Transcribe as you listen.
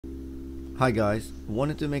Hi guys,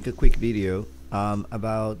 wanted to make a quick video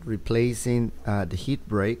about replacing the heat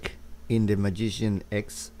brake in the Magician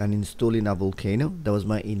X and installing a volcano. That was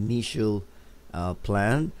my initial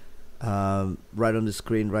plan. Right on the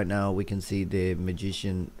screen right now we can see the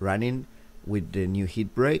Magician running with the new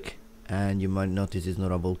heat brake, and you might notice it's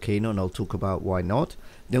not a volcano, and I'll talk about why not.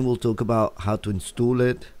 Then we'll talk about how to install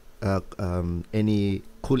it, any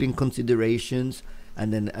cooling considerations,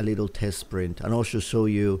 and then a little test sprint, and also show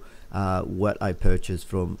you what I purchased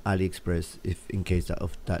from AliExpress if in case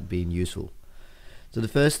of that being useful. So the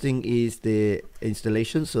first thing is the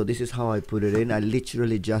installation. So this is how I put it in. I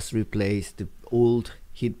literally just replaced the old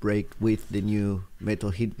heat brake with the new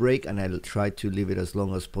metal heat brake, and I'll try to leave it as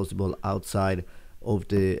long as possible outside of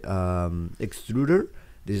the extruder.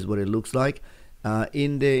 This is what it looks like.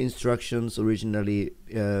 In the instructions originally,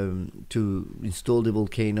 to install the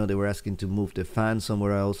volcano, they were asking to move the fan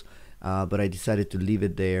somewhere else, but I decided to leave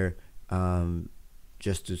it there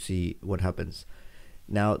just to see what happens.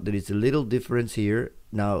 Now there is a little difference here.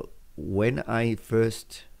 Now when I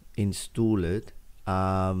first installed it,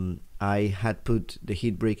 I had put the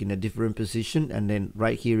heat brake in a different position, and then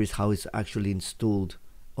right here is how it's actually installed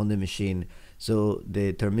on the machine. So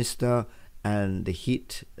the thermistor and the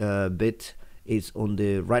heat bit is on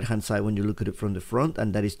the right hand side when you look at it from the front,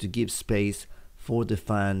 and that is to give space for the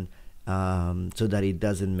fan so that it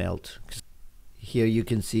doesn't melt. Here you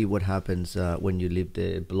can see what happens when you leave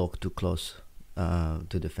the block too close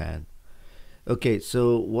to the fan. Okay,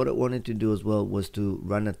 so what I wanted to do as well was to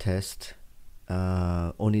run a test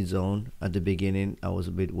on its own. At the beginning I was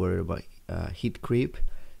a bit worried about heat creep,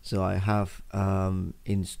 so I have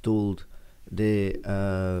installed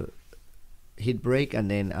the heat brake, and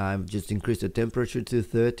then I've just increased the temperature to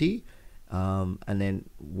 30, and then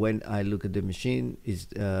when I look at the machine, is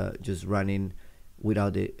just running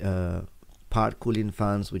without the part cooling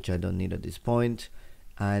fans, which I don't need at this point.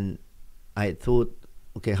 And I thought,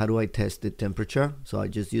 okay, how do I test the temperature? So I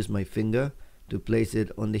just use my finger to place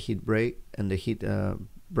it on the heat brake and the heat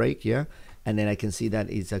brake, yeah, and then I can see that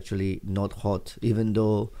it's actually not hot, even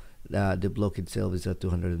though the block itself is at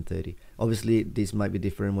 230. Obviously this might be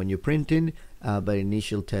different when you're printing, but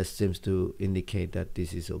initial test seems to indicate that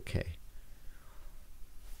this is okay.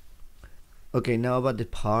 Okay, now about the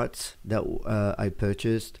parts that I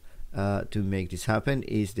purchased to make this happen.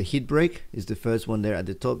 Is the heat brake is the first one there at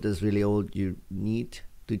the top. That's really all you need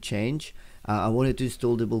to change. I wanted to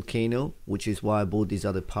install the volcano, which is why I bought these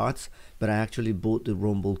other parts, but I actually bought the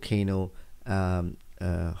wrong volcano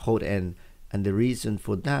hot end. And the reason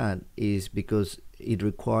for that is because it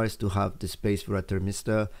requires to have the space for a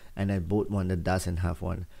thermistor, and I bought one that doesn't have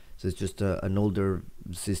one. So it's just an older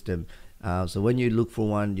system. So when you look for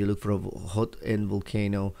one, you look for a hot end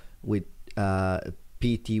volcano with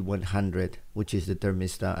PT100, which is the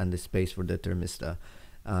thermistor and the space for the thermistor.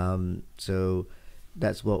 So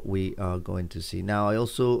that's what we are going to see. Now I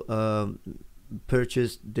also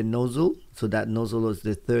purchased the nozzle. So that nozzle is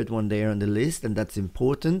the third one there on the list, and that's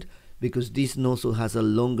important because this nozzle has a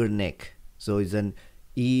longer neck. So it's an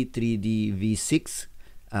E3D V6.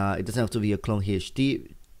 It doesn't have to be a clone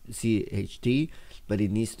CHT, but it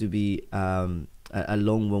needs to be a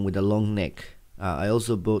long one with a long neck. I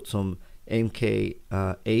also bought some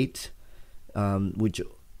MK8 which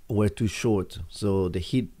were too short, so the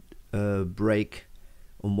heat brake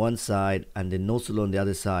on one side and the nozzle on the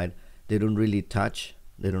other side, they don't really touch,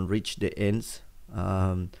 they don't reach the ends,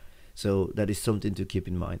 so that is something to keep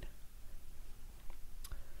in mind.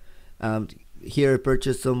 Here I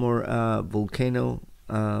purchased some more volcano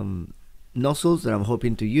nozzles that I'm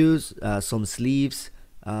hoping to use, some sleeves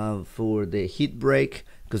for the heat brake,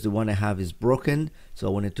 because the one I have is broken, so I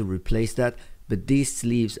wanted to replace that, but these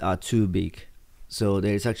sleeves are too big. So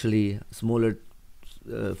there's actually a smaller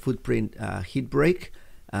footprint heat brake,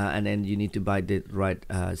 and then you need to buy the right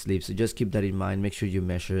sleeve. So just keep that in mind, make sure you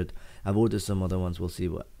measure it. I've ordered some other ones, we'll see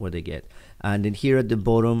what they get. And then here at the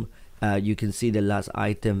bottom, you can see the last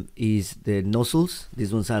item is the nozzles.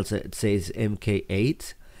 This one also says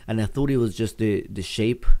MK8, and I thought it was just the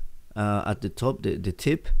shape at the top, the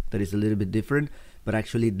tip, that is a little bit different, but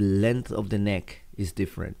actually the length of the neck is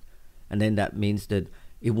different, and then that means that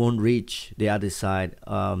it won't reach the other side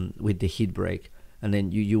with the heat brake, and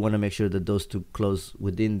then you want to make sure that those two close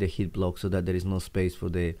within the heat block so that there is no space for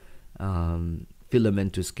the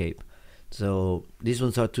filament to escape. So these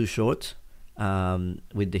ones are too short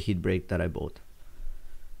with the heat brake that I bought.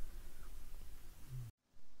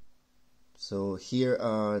 So here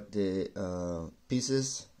are the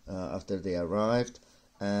pieces after they arrived,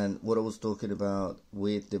 and what I was talking about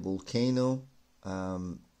with the volcano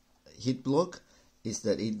heat block is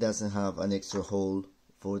that it doesn't have an extra hole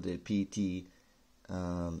for the PT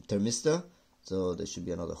thermistor. So there should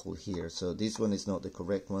be another hole here. So this one is not the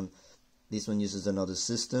correct one. This one uses another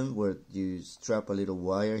system where you strap a little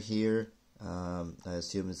wire here. I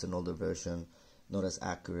assume it's an older version, not as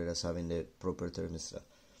accurate as having the proper thermistor.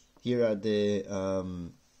 Here are the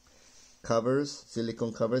covers,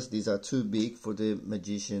 silicone covers. These are too big for the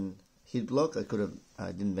Magician heat block. I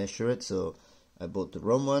didn't measure it, so I bought the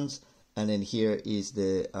wrong ones. And then here is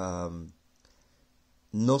the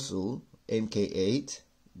nozzle MK8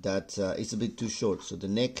 that is a bit too short. So the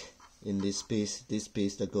neck in this piece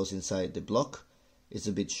that goes inside the block is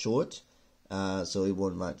a bit short, so it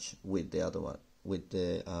won't match with the other one, with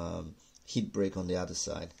the heat break on the other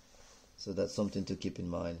side. So that's something to keep in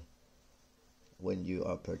mind when you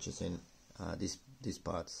are purchasing these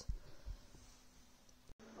parts.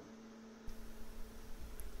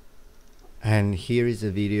 And here is a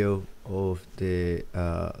video of the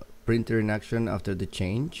printer in action after the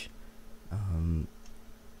change,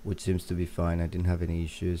 which seems to be fine. I didn't have any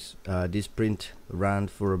issues. This print ran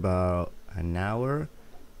for about an hour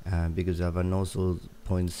because I have a nozzle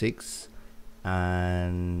 0.6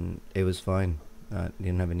 and it was fine.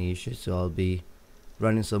 Didn't have any issues, so I'll be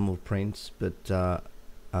running some more prints, but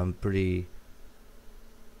I'm pretty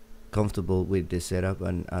comfortable with this setup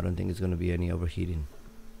and I don't think it's going to be any overheating.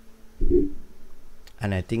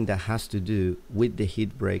 And I think that has to do with the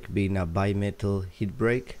heat break being a bimetal heat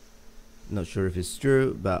break. Not sure if it's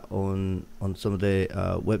true, but on some of the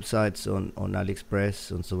websites on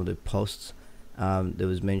AliExpress, on some of the posts, there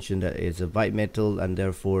was mentioned that it's a bimetal and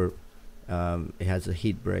therefore it has a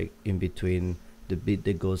heat break in between the bit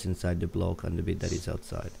that goes inside the block and the bit that is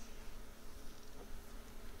outside.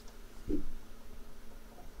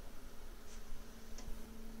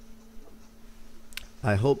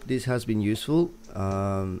 I hope this has been useful.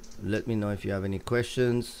 Let me know if you have any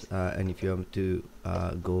questions and if you want to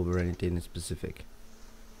go over anything specific.